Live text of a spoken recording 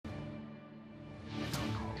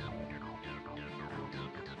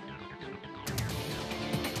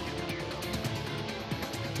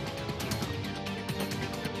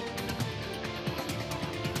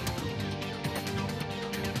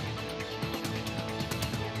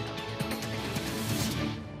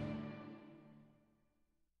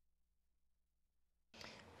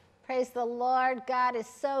Praise the Lord. God is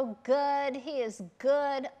so good. He is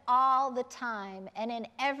good all the time. And in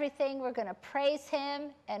everything, we're going to praise him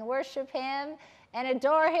and worship him and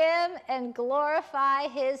adore him and glorify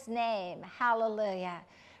his name. Hallelujah.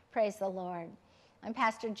 Praise the Lord. I'm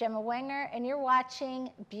Pastor Gemma Wenger, and you're watching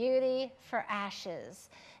Beauty for Ashes.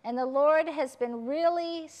 And the Lord has been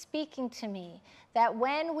really speaking to me that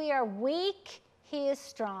when we are weak, he is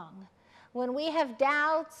strong. When we have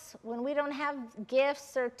doubts, when we don't have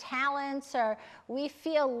gifts or talents, or we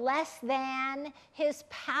feel less than, his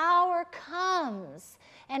power comes,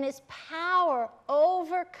 and his power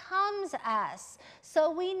overcomes us. So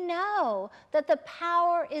we know that the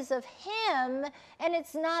power is of him, and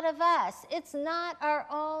it's not of us. It's not our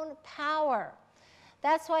own power.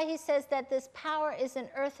 That's why he says that this power is in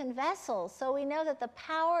earthen vessels. So we know that the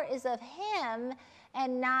power is of him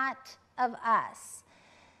and not of us.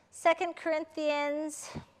 2 Corinthians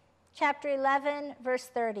chapter 11, verse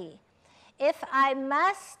 30. If I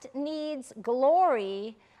must needs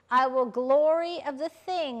glory, I will glory of the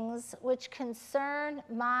things which concern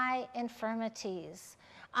my infirmities.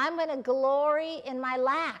 I'm going to glory in my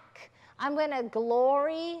lack. I'm going to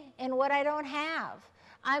glory in what I don't have.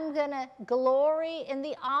 I'm going to glory in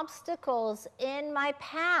the obstacles in my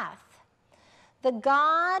path. The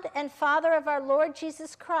God and Father of our Lord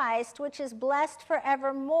Jesus Christ, which is blessed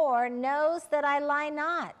forevermore, knows that I lie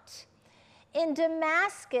not. In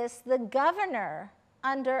Damascus, the governor,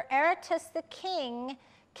 under Aretas the king,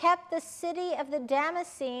 kept the city of the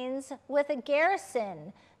Damascenes with a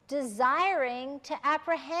garrison, desiring to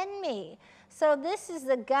apprehend me. So this is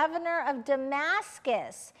the governor of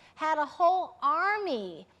Damascus, had a whole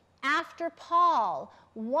army after Paul,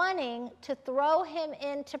 wanting to throw him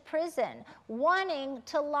into prison, wanting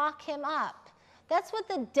to lock him up. That's what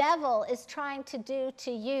the devil is trying to do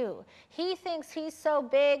to you. He thinks he's so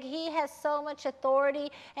big, he has so much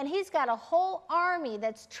authority, and he's got a whole army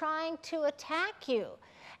that's trying to attack you.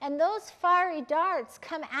 And those fiery darts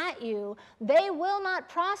come at you. They will not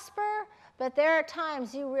prosper, but there are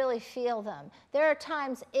times you really feel them. There are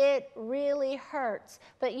times it really hurts.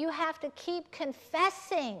 But you have to keep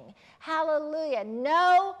confessing, hallelujah,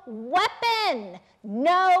 no weapon,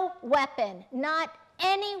 not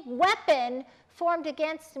any weapon formed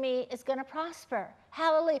against me is going to prosper.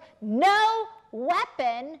 Hallelujah. No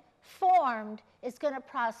weapon formed is going to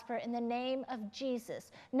prosper in the name of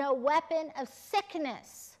Jesus. No weapon of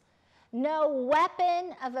sickness. No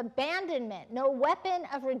weapon of abandonment, no weapon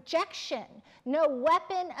of rejection, no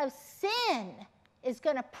weapon of sin is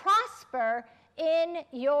going to prosper in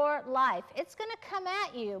your life. It's going to come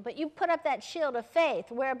at you, but you put up that shield of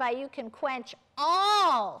faith whereby you can quench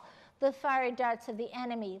all the fiery darts of the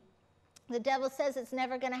enemy. The devil says it's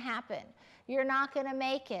never going to happen. You're not going to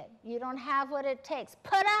make it. You don't have what it takes.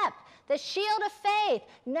 Put up the shield of faith.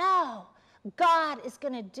 No. God is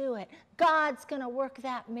going to do it. God's going to work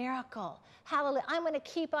that miracle. Hallelujah. I'm going to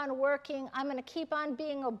keep on working. I'm going to keep on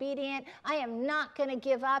being obedient. I am not going to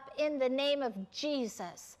give up in the name of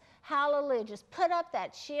Jesus. Hallelujah. Just put up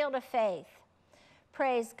that shield of faith.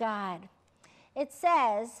 Praise God. It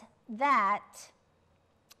says that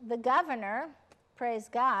the governor, praise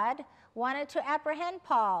God, wanted to apprehend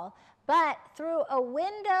Paul, but through a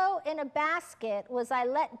window in a basket was I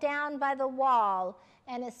let down by the wall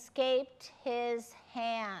and escaped his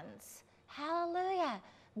hands. Hallelujah.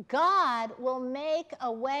 God will make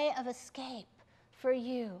a way of escape for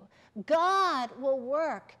you. God will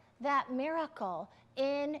work that miracle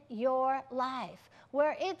in your life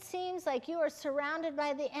where it seems like you are surrounded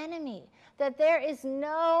by the enemy, that there is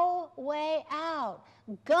no way out.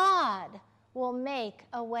 God will make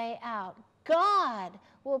a way out. God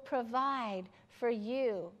will provide for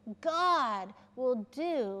you. God will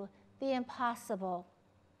do the impossible.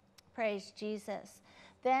 Praise Jesus.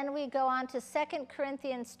 Then we go on to 2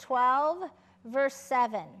 Corinthians 12, verse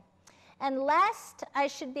 7. And lest I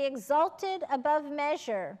should be exalted above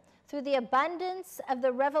measure through the abundance of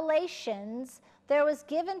the revelations, there was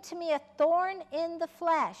given to me a thorn in the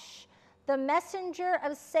flesh, the messenger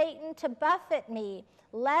of Satan to buffet me,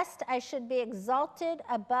 lest I should be exalted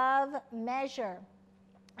above measure.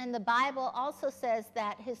 And the Bible also says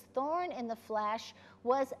that his thorn in the flesh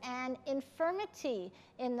was an infirmity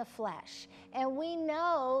in the flesh. And we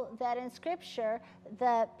know that in Scripture,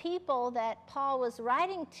 the people that Paul was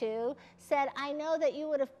writing to said, I know that you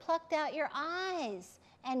would have plucked out your eyes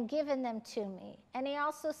and given them to me. And he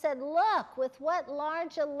also said, look, with what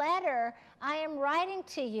large a letter I am writing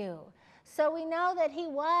to you. So we know that he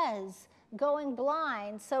was going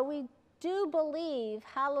blind. So we do believe,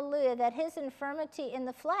 hallelujah, that his infirmity in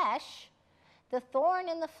the flesh, The thorn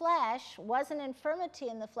in the flesh was an infirmity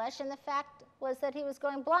in the flesh, and the fact was that he was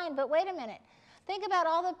going blind. But wait a minute. Think about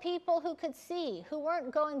all the people who could see, who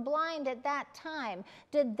weren't going blind at that time.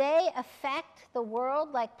 Did they affect the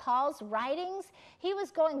world like Paul's writings? He was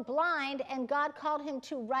going blind, and God called him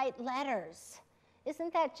to write letters.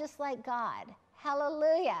 Isn't that just like God?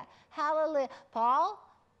 Hallelujah. Hallelujah. Paul,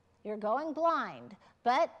 you're going blind,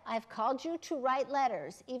 but I've called you to write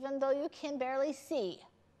letters, even though you can barely see.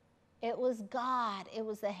 It was God. It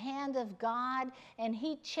was the hand of God, and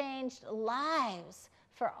he changed lives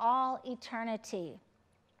for all eternity.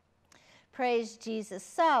 Praise Jesus.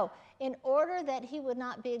 So, in order that he would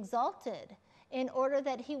not be exalted, in order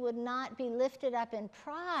that he would not be lifted up in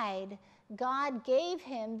pride, God gave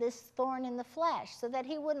him this thorn in the flesh so that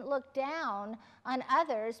he wouldn't look down on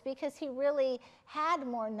others, because he really had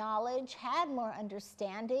more knowledge, had more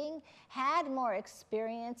understanding, had more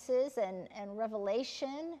experiences and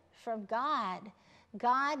revelation from God.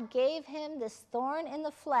 God gave him this thorn in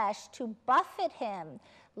the flesh to buffet him,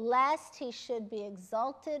 lest he should be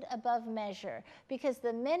exalted above measure. Because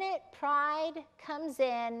the minute pride comes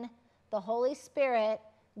in, the Holy Spirit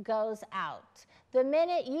goes out. The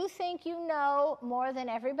minute you think you know more than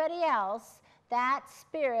everybody else, that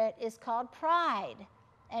spirit is called pride.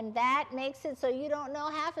 And that makes it so you don't know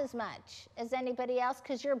half as much as anybody else,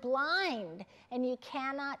 because you're blind and you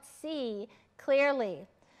cannot see clearly.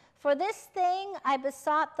 For this thing I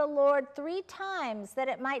besought the Lord 3 times, that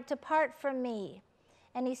it might depart from me.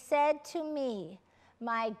 And he said to me,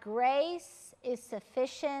 my grace is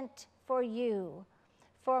sufficient for you,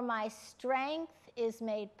 for my strength is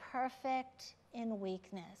made perfect in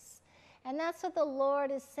weakness. And that's what the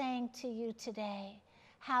Lord is saying to you today.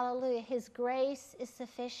 Hallelujah. His grace is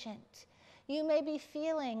sufficient. You may be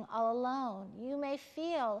feeling all alone. You may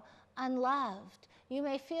feel unloved. You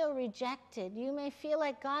may feel rejected. You may feel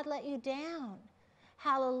like God let you down.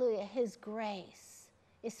 Hallelujah. His grace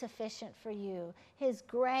is sufficient for you. His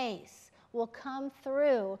grace will come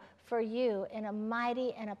through for you in a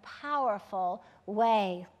mighty and a powerful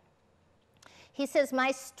way. He says,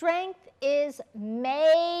 my strength is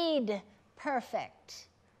made perfect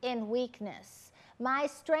in weakness. My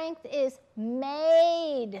strength is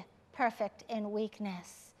made perfect in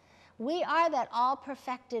weakness. We are that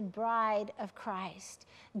all-perfected bride of Christ.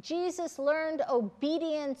 Jesus learned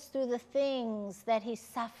obedience through the things that he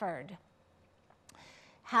suffered.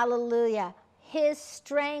 Hallelujah. His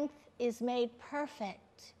strength is made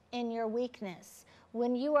perfect in your weakness.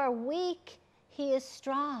 When you are weak, he is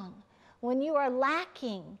strong. When you are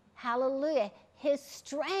lacking, hallelujah, his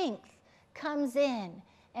strength comes in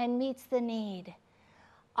and meets the need.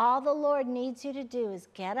 All the Lord needs you to do is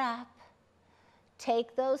get up,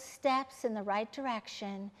 take those steps in the right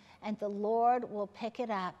direction, and the Lord will pick it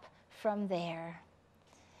up from there.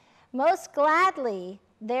 Most gladly,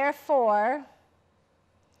 therefore,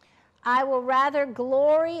 I will rather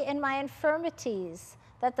glory in my infirmities,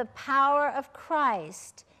 that the power of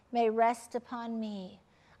Christ may rest upon me.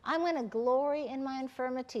 I'm going to glory in my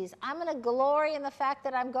infirmities. I'm going to glory in the fact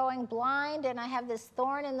that I'm going blind and I have this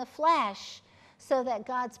thorn in the flesh, so that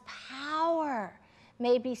God's power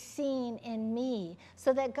may be seen in me,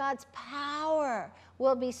 so that God's power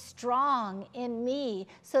will be strong in me,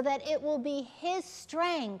 so that it will be his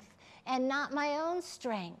strength and not my own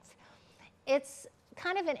strength. It's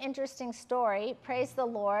kind of an interesting story, praise the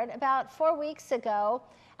Lord. About 4 weeks ago,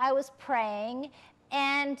 I was praying,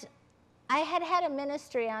 and I had had a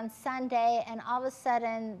ministry on Sunday, and all of a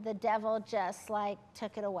sudden the devil just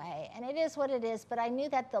took it away. And it is what it is, but I knew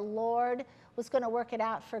that the Lord was going to work it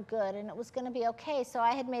out for good, and it was going to be okay. So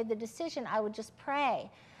I had made the decision I would just pray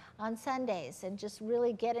on Sundays and just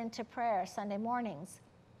really get into prayer Sunday mornings.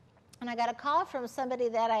 And I got a call from somebody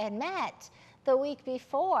that I had met the week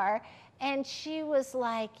before, and she was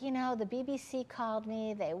like, you know, the BBC called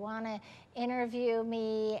me, they want to interview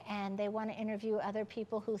me, and they want to interview other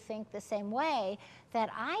people who think the same way that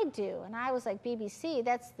I do. And I was like, BBC,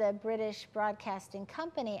 that's the British Broadcasting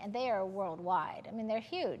Company, and they are worldwide. I mean, they're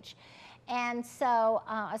huge. And so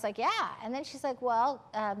I was like, yeah. And then she's like, well,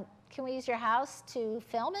 can we use your house to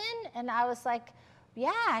film in? And I was like,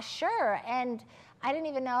 yeah, sure. And I didn't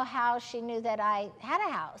even know how she knew that I had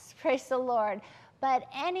a house, praise the Lord. But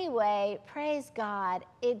anyway, praise God,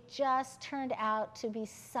 it just turned out to be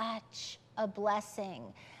such a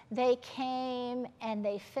blessing. They came and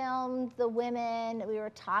they filmed the women. We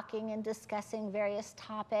were talking and discussing various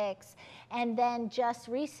topics. And then just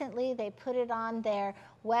recently, they put it on their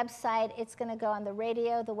website. It's going to go on the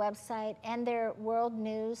radio, the website, and their world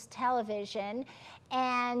news television.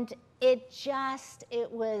 And it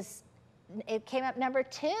came up number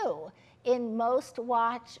 2 in most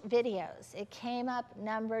watched videos. It came up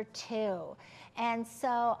number 2. And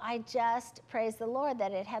so I just praise the Lord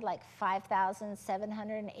that it had like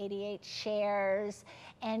 5,788 shares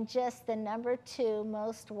and just the number 2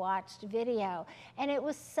 most watched video. And it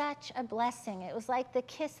was such a blessing. It was like the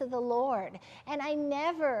kiss of the Lord. And I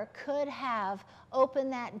never could have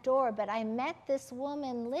opened that door, but I met this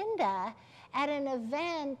woman, Linda, at an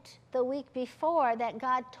event the week before that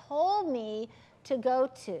God told me to go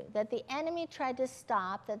to, that the enemy tried to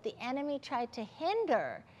stop, that the enemy tried to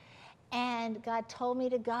hinder, and God told me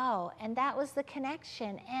to go. And that was the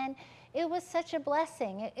connection. And it was such a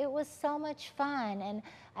blessing. It was so much fun. And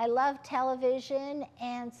I love television.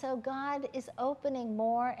 And so God is opening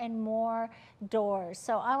more and more doors.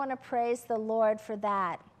 So I want to praise the Lord for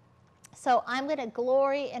that. So I'm going to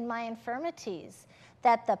glory in my infirmities,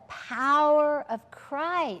 that the power of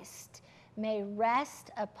Christ may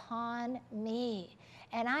rest upon me.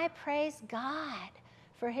 And I praise God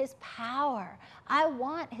for his power. I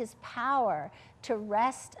want his power to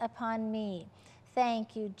rest upon me.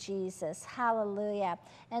 Thank you, Jesus. Hallelujah.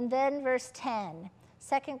 And then verse 10,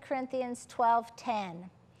 2 Corinthians 12:10.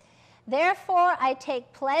 Therefore I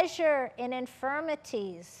take pleasure in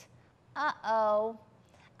infirmities.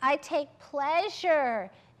 I take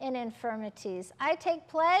pleasure in infirmities. I take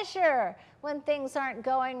pleasure when things aren't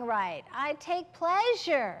going right. I take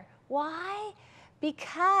pleasure. Why?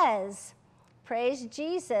 Because, praise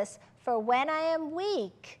Jesus, for when I am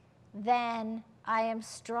weak, then I am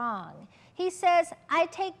strong. He says, I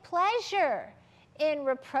take pleasure in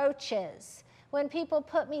reproaches. When people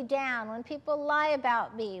put me down, when people lie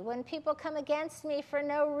about me, when people come against me for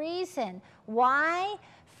no reason. Why?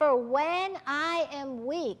 For when I am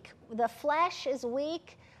weak, the flesh is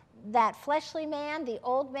weak, that fleshly man, the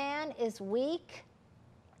old man, is weak,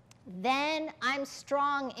 then I'm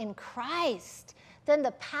strong in Christ. Then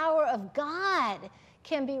the power of God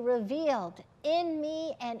can be revealed in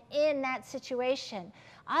me and in that situation.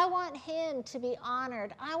 I want him to be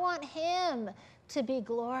honored. I want him to be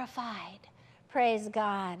glorified. Praise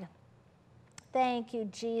God. Thank you,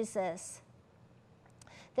 Jesus.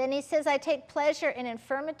 Then he says, I take pleasure in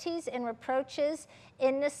infirmities, in reproaches,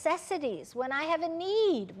 in necessities, when I have a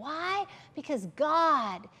need. Why? Because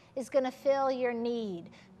God is going to fill your need.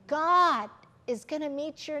 God is going to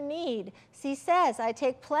meet your need. So he says, I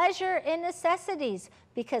take pleasure in necessities,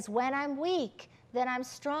 because when I'm weak, then I'm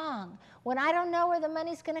strong. When I don't know where the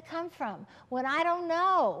money's going to come from, when I don't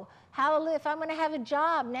know if I'm going to have a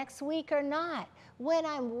job next week or not, when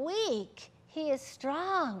I'm weak, he is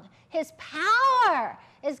strong. His power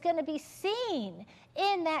is going to be seen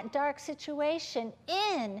in that dark situation,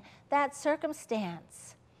 in that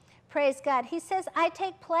circumstance. Praise God. He says, I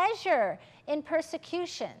take pleasure in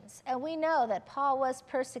persecutions. And we know that Paul was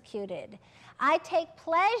persecuted. I take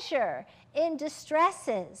pleasure in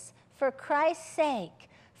distresses for Christ's sake.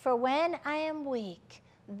 For when I am weak,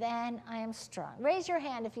 then I am strong. Raise your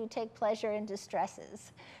hand if you take pleasure in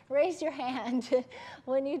distresses. Raise your hand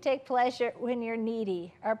when you take pleasure when you're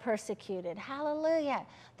needy or persecuted. Hallelujah.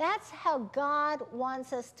 That's how God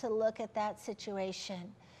wants us to look at that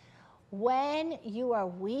situation. When you are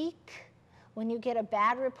weak, when you get a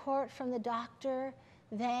bad report from the doctor,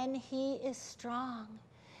 then he is strong.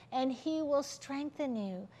 And he will strengthen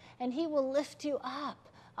you. And he will lift you up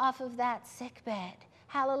off of that sick bed.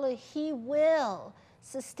 Hallelujah. He will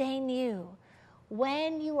sustain you.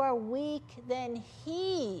 When you are weak, then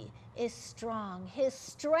he is strong. His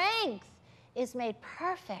strength is made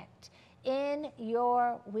perfect in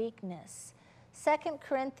your weakness. 2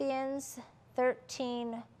 Corinthians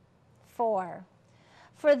 13:4.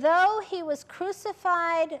 For though he was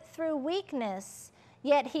crucified through weakness,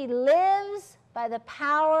 yet he lives by the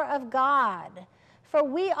power of God. For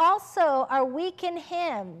we also are weak in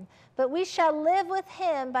him, but we shall live with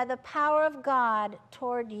him by the power of God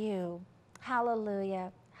toward you.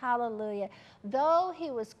 Hallelujah. Hallelujah. Though he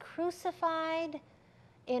was crucified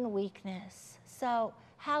in weakness. So,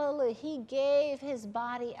 hallelujah, he gave his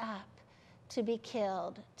body up to be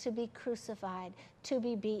killed, to be crucified, to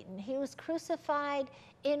be beaten. He was crucified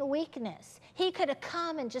in weakness. He could have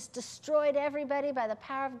come and just destroyed everybody by the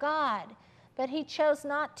power of God, but he chose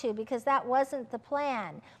not to because that wasn't the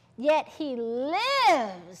plan. Yet he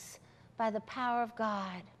lives by the power of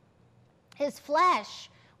God. His flesh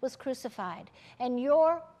was crucified, and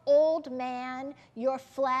your old man, your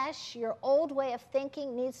flesh, your old way of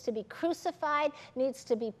thinking needs to be crucified, needs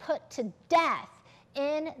to be put to death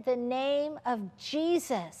in the name of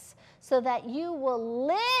Jesus, so that you will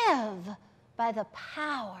live by the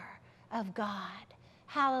power of God.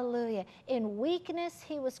 Hallelujah. In weakness,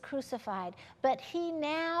 he was crucified, but he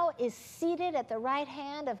now is seated at the right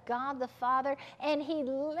hand of God the Father, and he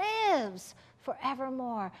lives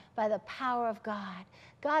forevermore by the power of God.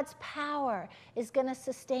 God's power is going to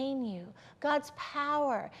sustain you. God's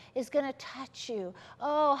power is going to touch you.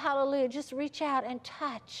 Oh, hallelujah. Just reach out and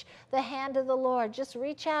touch the hand of the Lord. Just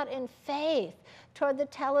reach out in faith toward the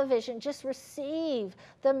television. Just receive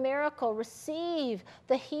the miracle. Receive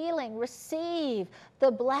the healing. Receive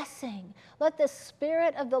the blessing. Let the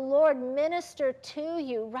Spirit of the Lord minister to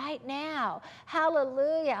you right now.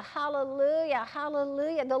 Hallelujah, hallelujah,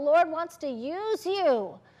 hallelujah. The Lord wants to use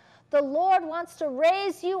you. The Lord wants to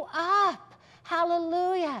raise you up.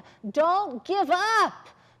 Hallelujah. Don't give up.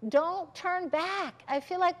 Don't turn back. I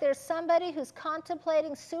feel like there's somebody who's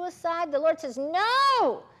contemplating suicide. The Lord says,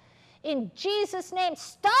 no. In Jesus' name,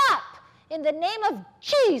 stop. In the name of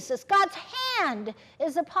Jesus, God's hand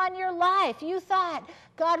is upon your life. You thought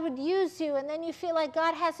God would use you, and then you feel like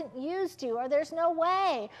God hasn't used you, or there's no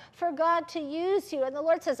way for God to use you. And the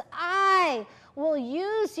Lord says, I will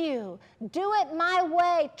use you. Do it my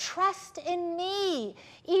way. Trust in me.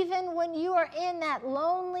 Even when you are in that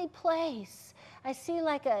lonely place, I see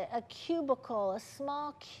like a cubicle, a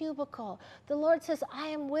small cubicle. The Lord says, I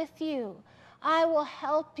am with you. I will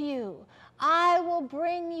help you. I will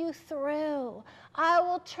bring you through. I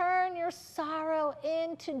will turn your sorrow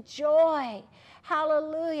into joy.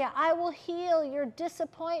 Hallelujah. I will heal your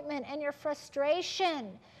disappointment and your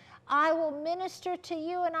frustration. I will minister to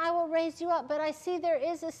you and I will raise you up. But I see there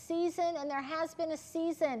is a season, and there has been a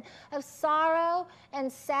season of sorrow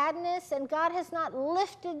and sadness, and God has not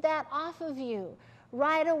lifted that off of you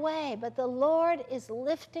right away. But the Lord is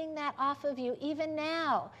lifting that off of you even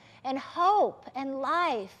now. And hope and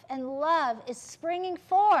life and love is springing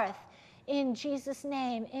forth in Jesus'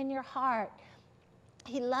 name in your heart.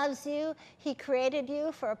 He loves you. He created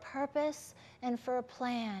you for a purpose and for a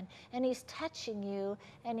plan. And he's touching you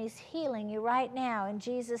and he's healing you right now in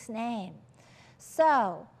Jesus' name.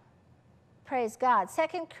 So, praise God.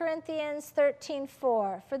 2 Corinthians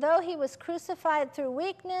 13:4. For though he was crucified through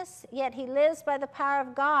weakness, yet he lives by the power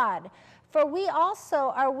of God. For we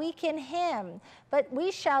also are weak in him, but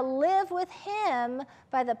we shall live with him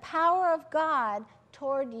by the power of God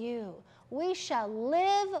toward you. We shall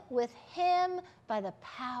live with him by the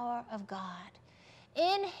power of God.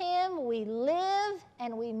 In him we live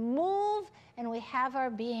and we move and we have our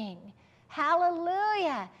being.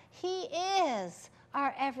 Hallelujah. He is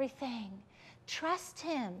our everything. Trust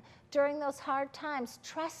him during those hard times.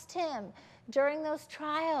 Trust him during those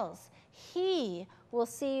trials. He will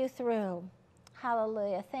see you through.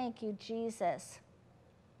 Hallelujah. Thank you, Jesus.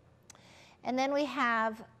 And then we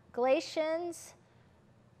have Galatians.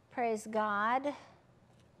 Praise God.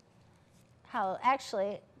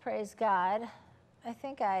 Actually, praise God. I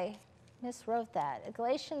think I miswrote that.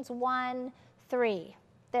 Galatians 1:3.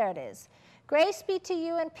 There it is. Grace be to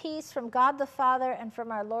you and peace from God the Father and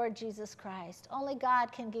from our Lord Jesus Christ. Only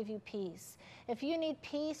God can give you peace. If you need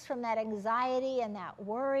peace from that anxiety and that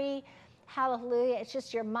worry, hallelujah, it's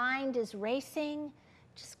just your mind is racing,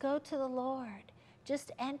 just go to the Lord.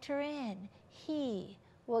 Just enter in. He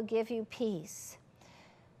will give you peace.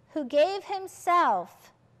 Who gave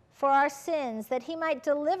himself for our sins, that he might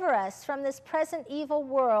deliver us from this present evil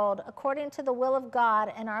world according to the will of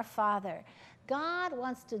God and our Father. God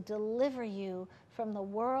wants to deliver you from the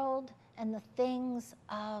world and the things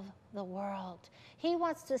of the world. He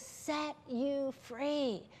wants to set you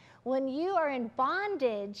free. When you are in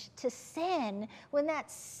bondage to sin, when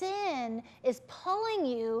that sin is pulling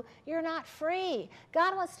you, you're not free.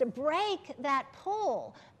 God wants to break that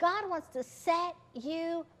pull. God wants to set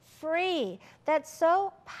you free. That's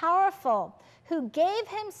so powerful. Who gave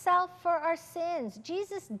himself for our sins.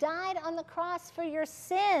 Jesus died on the cross for your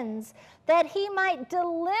sins, that he might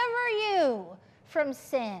deliver you from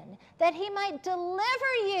sin, that he might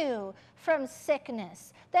deliver you from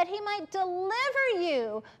sickness, that he might deliver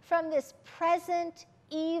you from this present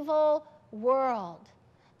evil world.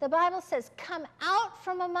 The Bible says, come out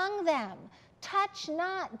from among them. Touch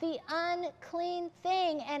not the unclean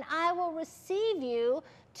thing, and I will receive you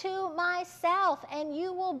to myself, and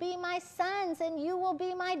you will be my sons, and you will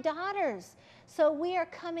be my daughters. So we are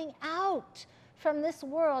coming out from this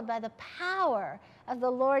world by the power of the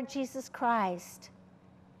Lord Jesus Christ.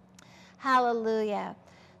 Hallelujah.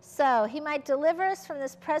 So he might deliver us from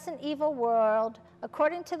this present evil world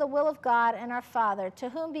according to the will of God and our Father, to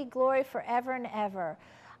whom be glory forever and ever.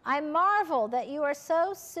 I marvel that you are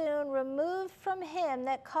so soon removed from him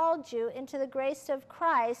that called you into the grace of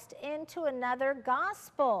Christ into another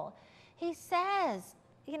gospel. He says,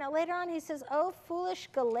 later on he says, oh, foolish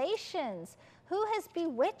Galatians, Who has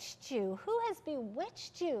bewitched you? Who has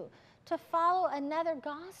bewitched you to follow another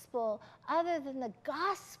gospel other than the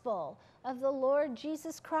gospel of the Lord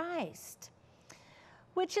Jesus Christ?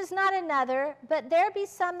 Which is not another, but there be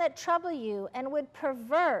some that trouble you and would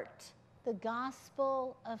pervert the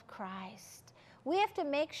gospel of Christ. We have to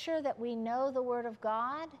make sure that we know the Word of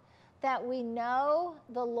God, that we know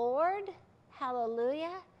the Lord.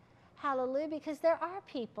 Hallelujah. Hallelujah. Because there are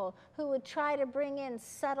people who would try to bring in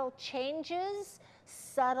subtle changes,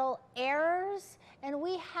 subtle errors, and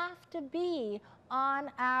we have to be on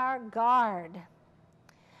our guard.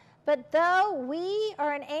 But though we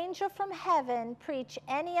or an angel from heaven preach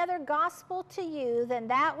any other gospel to you than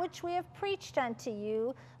that which we have preached unto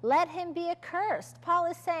you, let him be accursed. Paul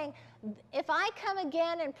is saying, if I come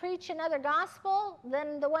again and preach another gospel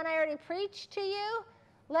than the one I already preached to you,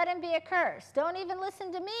 let him be accursed. Don't even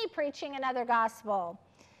listen to me preaching another gospel.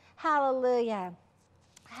 Hallelujah.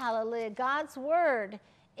 Hallelujah. God's word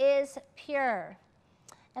is pure.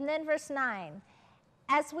 And then verse 9.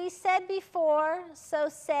 As we said before, so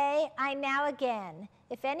say I now again.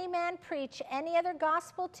 If any man preach any other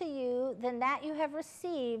gospel to you than that you have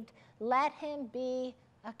received, let him be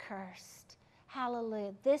accursed.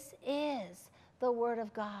 Hallelujah. This is the word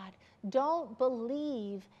of God. Don't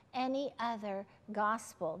believe any other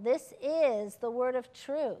gospel. This is the word of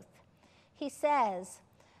truth. He says,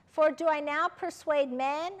 for do I now persuade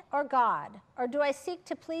men or God? Or do I seek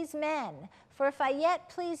to please men? For if I yet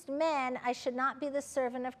pleased men, I should not be the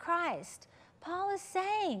servant of Christ. Paul is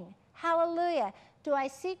saying, hallelujah, do I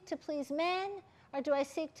seek to please men or do I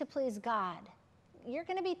seek to please God? You're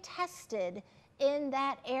going to be tested in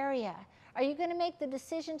that area. Are you going to make the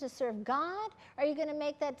decision to serve God? Or are you going to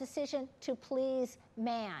make that decision to please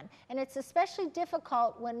man? And it's especially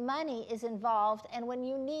difficult when money is involved and when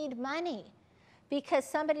you need money, because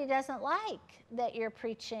somebody doesn't like that you're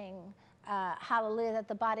preaching hallelujah, that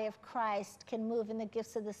the body of Christ can move in the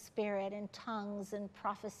gifts of the Spirit and tongues and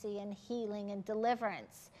prophecy and healing and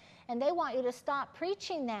deliverance. And they want you to stop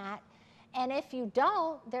preaching that. And if you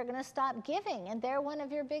don't, they're going to stop giving. And they're one of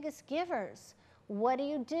your biggest givers. What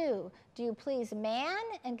do? Do you please man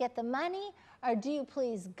and get the money? Or do you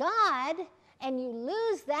please God and you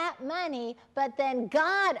lose that money, but then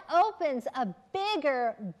God opens a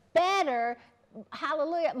bigger, better,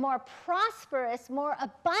 hallelujah, more prosperous, more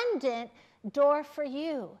abundant door for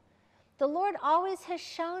you? The Lord always has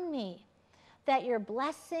shown me that your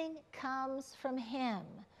blessing comes from him.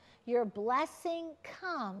 Your blessing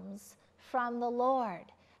comes from the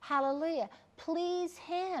Lord. Hallelujah. Please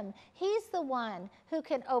him. He's the one who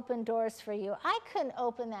can open doors for you. I couldn't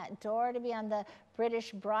open that door to be on the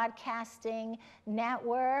British Broadcasting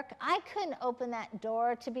Network. I couldn't open that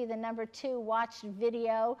door to be the #2 watched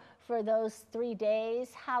video for those 3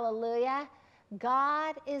 days. Hallelujah.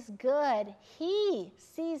 God is good. He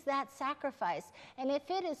sees that sacrifice. And if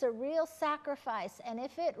it is a real sacrifice and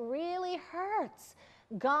if it really hurts,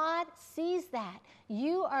 God sees that.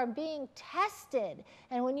 You are being tested.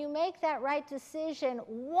 And when you make that right decision,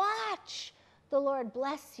 watch the Lord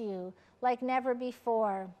bless you like never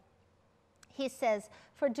before. He says,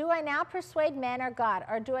 for do I now persuade men or God,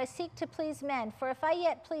 or do I seek to please men? For if I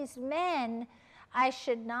yet pleased men, I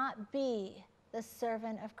should not be the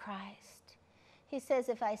servant of Christ. He says,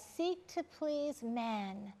 if I seek to please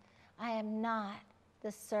men, I am not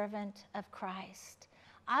the servant of Christ.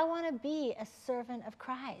 I want to be a servant of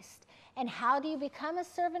Christ. And how do you become a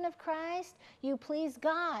servant of Christ? You please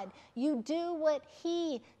God. You do what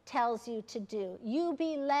he tells you to do. You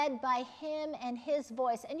be led by him and his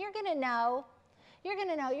voice. And you're going to know, you're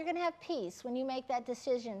going to have peace when you make that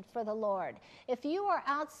decision for the Lord. If you are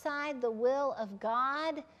outside the will of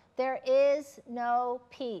God, there is no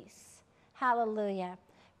peace. Hallelujah.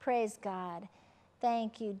 Praise God.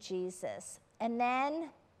 Thank you, Jesus. And then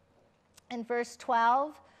in verse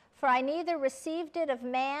 12, for I neither received it of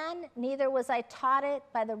man, neither was I taught it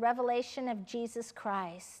by the revelation of Jesus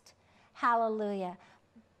Christ. Hallelujah.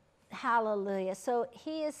 Hallelujah. So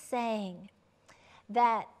he is saying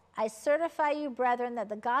that I certify you, brethren, that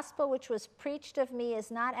the gospel which was preached of me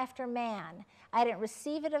is not after man. I didn't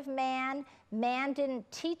receive it of man. Man didn't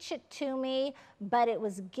teach it to me, but it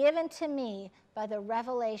was given to me by the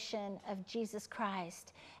revelation of Jesus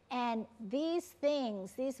Christ. And these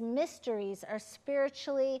things, these mysteries are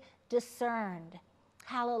spiritually discerned.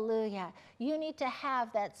 Hallelujah. You need to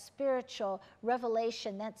have that spiritual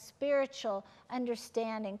revelation, that spiritual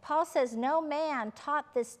understanding. Paul says, no man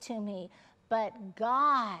taught this to me, but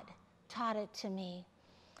God taught it to me.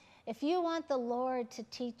 If you want the Lord to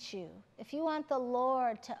teach you, if you want the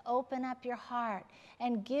Lord to open up your heart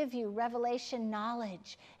and give you revelation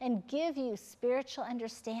knowledge and give you spiritual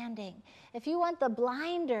understanding, if you want the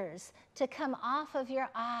blinders to come off of your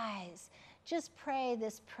eyes, just pray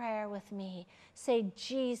this prayer with me. Say,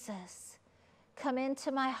 Jesus, come into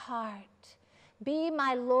my heart. Be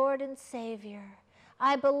my Lord and Savior.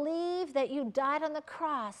 I believe that you died on the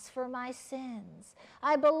cross for my sins.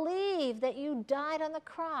 I believe that you died on the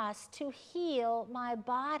cross to heal my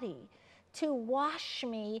body, to wash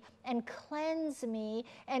me and cleanse me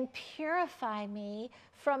and purify me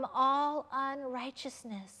from all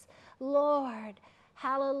unrighteousness. Lord,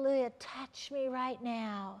 hallelujah, touch me right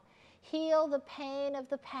now. Heal the pain of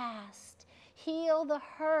the past. Heal the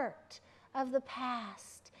hurt of the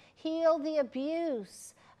past. Heal the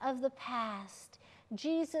abuse of the past.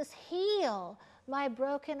 Jesus, heal my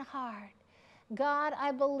broken heart. God,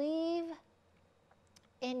 I believe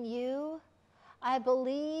in you. I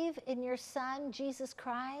believe in your Son, Jesus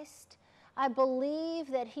Christ. I believe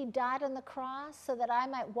that he died on the cross so that I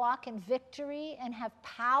might walk in victory and have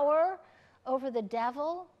power over the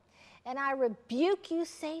devil. And I rebuke you,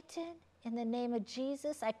 Satan, in the name of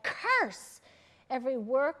Jesus. I curse every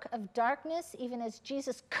work of darkness, even as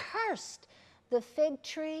Jesus cursed the fig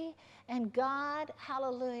tree. And God,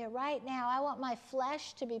 hallelujah, right now I want my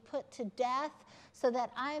flesh to be put to death so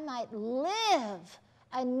that I might live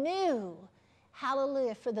anew,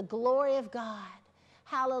 hallelujah, for the glory of God.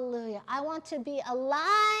 Hallelujah. I want to be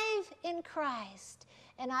alive in Christ,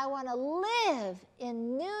 and I want to live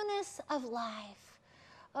in newness of life.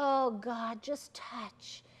 Oh, God, just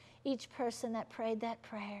touch each person that prayed that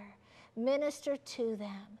prayer. Minister to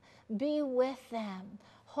them. Be with them.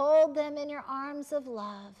 Hold them in your arms of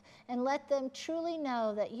love, and let them truly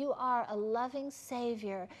know that you are a loving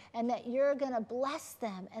Savior and that you're going to bless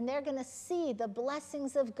them, and they're going to see the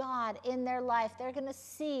blessings of God in their life. They're going to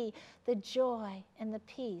see the joy and the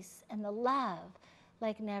peace and the love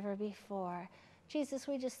like never before. Jesus,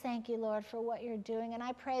 we just thank you, Lord, for what you're doing, and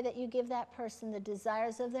I pray that you give that person the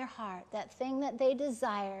desires of their heart, that thing that they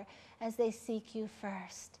desire as they seek you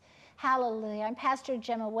first. Hallelujah. I'm Pastor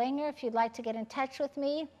Gemma Wenger. If you'd like to get in touch with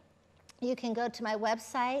me, you can go to my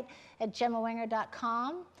website at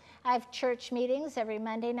gemmawenger.com. I have church meetings every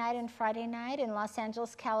Monday night and Friday night in Los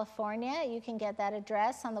Angeles, California. You can get that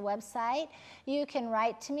address on the website. You can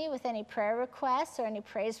write to me with any prayer requests or any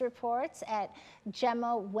praise reports at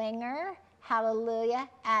Gemma Wenger, hallelujah,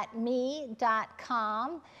 at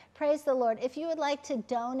me.com. Praise the Lord. If you would like to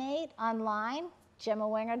donate online,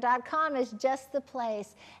 GemmaWenger.com is just the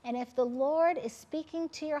place. And if the Lord is speaking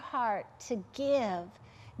to your heart to give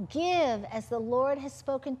as the Lord has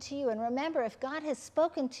spoken to you. And remember, if God has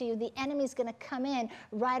spoken to you, the enemy's going to come in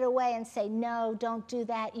right away and say, no, don't do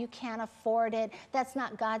that. You can't afford it. That's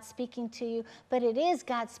not God speaking to you. But it is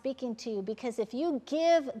God speaking to you, because if you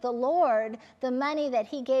give the Lord the money that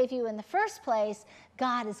he gave you in the first place,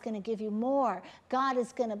 God is going to give you more. God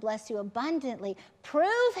is going to bless you abundantly.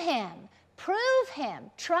 Prove him. Prove him,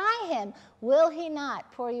 try him. Will he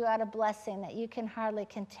not pour you out a blessing that you can hardly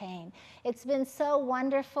contain? It's been so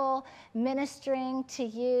wonderful ministering to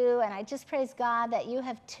you, and I just praise God that you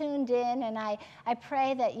have tuned in, and I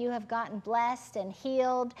pray that you have gotten blessed and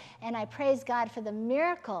healed, and I praise God for the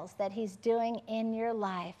miracles that he's doing in your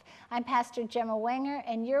life. I'm Pastor Gemma Wenger,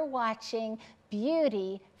 and you're watching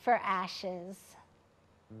Beauty for Ashes.